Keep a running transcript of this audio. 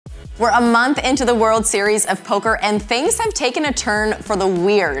We're a month into the World Series of Poker and things have taken a turn for the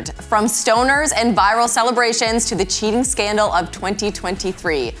weird. From stoners and viral celebrations to the cheating scandal of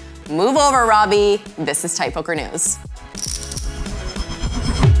 2023. Move over, Robbie. This is Tight Poker News.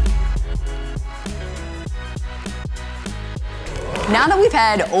 Now that we've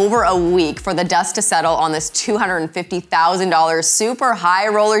had over a week for the dust to settle on this $250,000 super high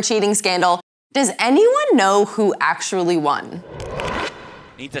roller cheating scandal, does anyone know who actually won?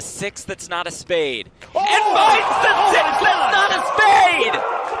 Needs a 6 that's not a spade. Oh! And finds the 6 that's not a spade!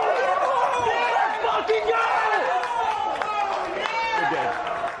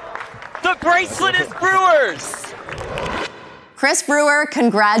 The bracelet is Brewer's! Chris Brewer,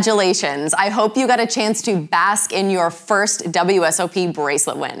 congratulations. I hope you got a chance to bask in your first WSOP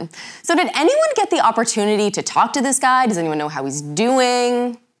bracelet win. So did anyone get the opportunity to talk to this guy? Does anyone know how he's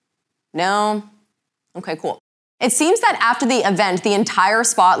doing? No? Okay, cool. It seems that after the event, the entire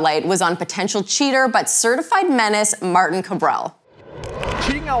spotlight was on potential cheater but certified menace Martin Kabrhel.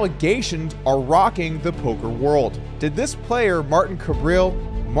 Cheating allegations are rocking the poker world. Did this player, Martin Kabrhel,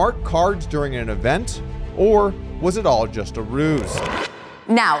 mark cards during an event? Or was it all just a ruse?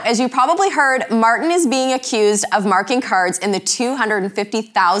 Now, as you probably heard, Martin is being accused of marking cards in the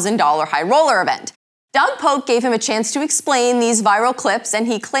 $250,000 high roller event. Doug Polk gave him a chance to explain these viral clips, and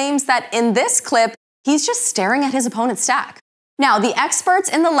he claims that in this clip, he's just staring at his opponent's stack. Now, the experts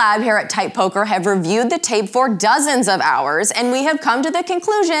in the lab here at Tight Poker have reviewed the tape for dozens of hours, and we have come to the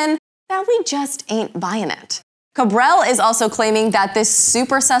conclusion that we just ain't buying it. Kabrhel is also claiming that this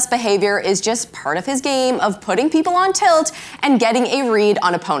super sus behavior is just part of his game of putting people on tilt and getting a read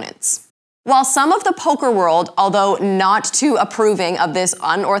on opponents. While some of the poker world, although not too approving of this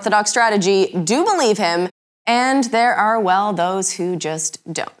unorthodox strategy, do believe him, and there are, well, those who just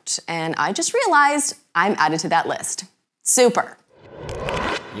don't. And I just realized I'm added to that list. Super.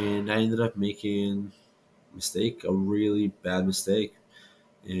 And I ended up making a mistake, a really bad mistake,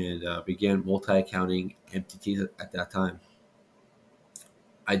 and began multi-accounting MTTs at that time.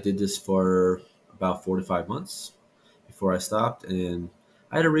 I did this for about 4 to 5 months before I stopped, and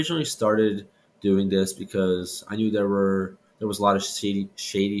I had originally started doing this because I knew there was a lot of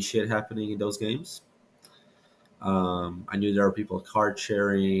shady shit happening in those games. I knew there were people card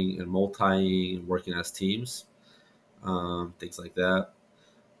sharing and multiing and working as teams, things like that.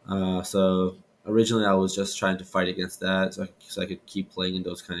 So originally I was just trying to fight against that so I could keep playing in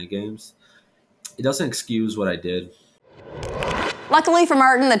those kind of games. It doesn't excuse what I did. Luckily for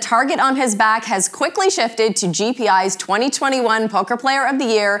Martin, the target on his back has quickly shifted to GPI's 2021 Poker Player of the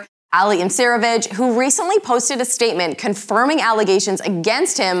Year, Ali Imsirovic, who recently posted a statement confirming allegations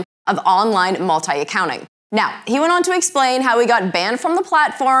against him of online multi-accounting. Now, he went on to explain how he got banned from the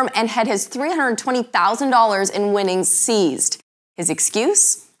platform and had his $320,000 in winnings seized. His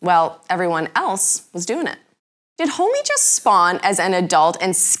excuse? Well, everyone else was doing it. Did homie just spawn as an adult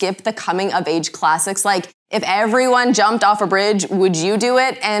and skip the coming-of-age classics like, if everyone jumped off a bridge, would you do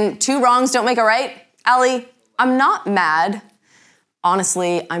it? And 2 wrongs don't make a right? Ali, I'm not mad.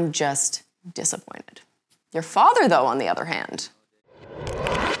 Honestly, I'm just disappointed. Your father, though, on the other hand.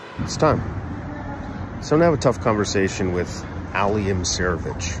 It's time. So I'm gonna have a tough conversation with Ali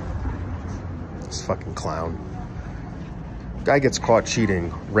Imsirovic. This fucking clown. Guy gets caught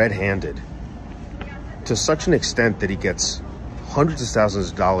cheating red-handed to such an extent that he gets hundreds of thousands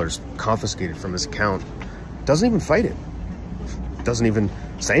of dollars confiscated from his account. Doesn't even fight it. Doesn't even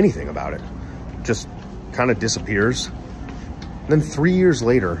say anything about it. Just kind of disappears. And then 3 years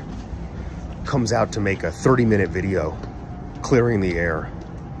later, comes out to make a 30-minute video clearing the air.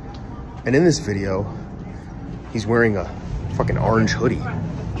 And in this video, he's wearing a fucking orange hoodie.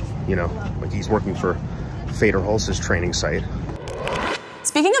 You know, like he's working for Fader Hulse's training site.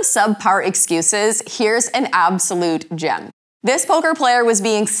 Speaking of subpar excuses, here's an absolute gem. This poker player was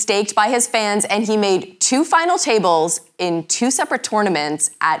being staked by his fans and he made 2 final tables in 2 separate tournaments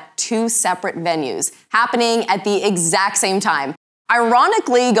at 2 separate venues, happening at the exact same time.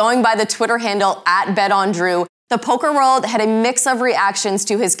 Ironically, going by the Twitter handle @BetOnDrew, the poker world had a mix of reactions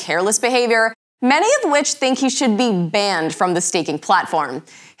to his careless behavior, many of which think he should be banned from the staking platform.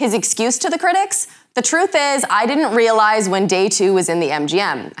 His excuse to the critics? The truth is, I didn't realize when day 2 was in the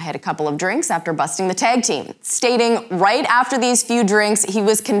MGM. I had a couple of drinks after busting the tag team, stating right after these few drinks, he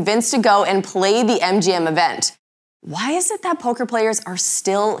was convinced to go and play the MGM event. Why is it that poker players are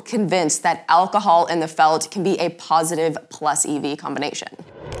still convinced that alcohol in the felt can be a positive plus EV combination?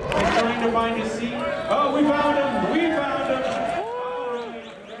 He's trying to find his seat. Oh, we found him! We found him!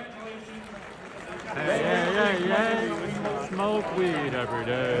 Hey, smoke weed every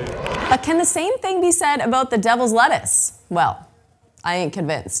day. But can the same thing be said about the devil's lettuce? Well, I ain't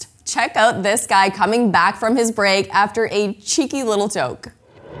convinced. Check out this guy coming back from his break after a cheeky little joke.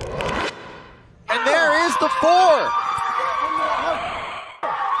 And there is the 4.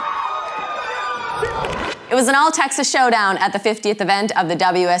 It was an all-Texas showdown at the 50th event of the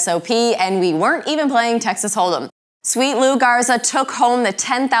WSOP, and we weren't even playing Texas Hold'em. Sweet Lou Garza took home the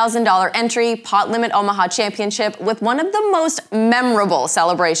 $10,000 entry Pot Limit Omaha Championship with one of the most memorable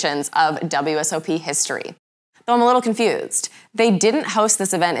celebrations of WSOP history. Though I'm a little confused. They didn't host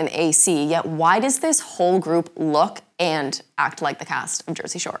this event in AC, yet why does this whole group look and act like the cast of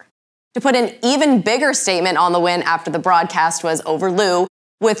Jersey Shore? To put an even bigger statement on the win after the broadcast was over Lou,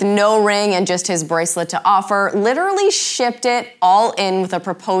 with no ring and just his bracelet to offer, literally shipped it all in with a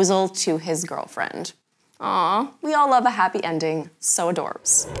proposal to his girlfriend. Aw, we all love a happy ending. So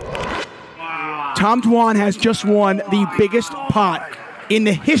adorbs. Tom Dwan has just won the biggest pot in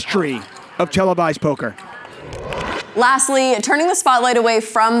the history of televised poker. Lastly, turning the spotlight away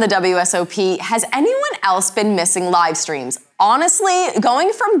from the WSOP, has anyone else been missing live streams? Honestly,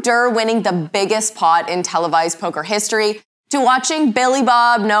 going from Durr winning the biggest pot in televised poker history to watching Billy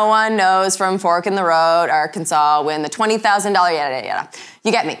Bob, no one knows, from Fork in the Road, Arkansas, win the $20,000 yada, yada, yada.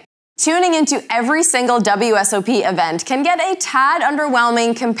 You get me. Tuning into every single WSOP event can get a tad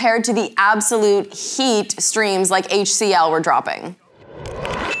underwhelming compared to the absolute heat streams like HCL were dropping.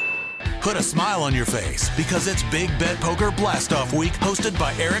 Put a smile on your face because it's Big Bet Poker Blast-Off Week hosted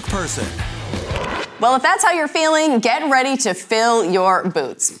by Eric Persson. Well, if that's how you're feeling, get ready to fill your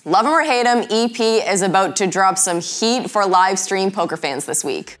boots. Love 'em or hate 'em, EP is about to drop some heat for live stream poker fans this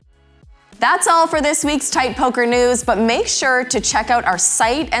week. That's all for this week's Tight Poker News, but make sure to check out our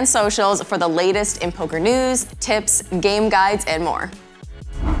site and socials for the latest in poker news, tips, game guides, and more.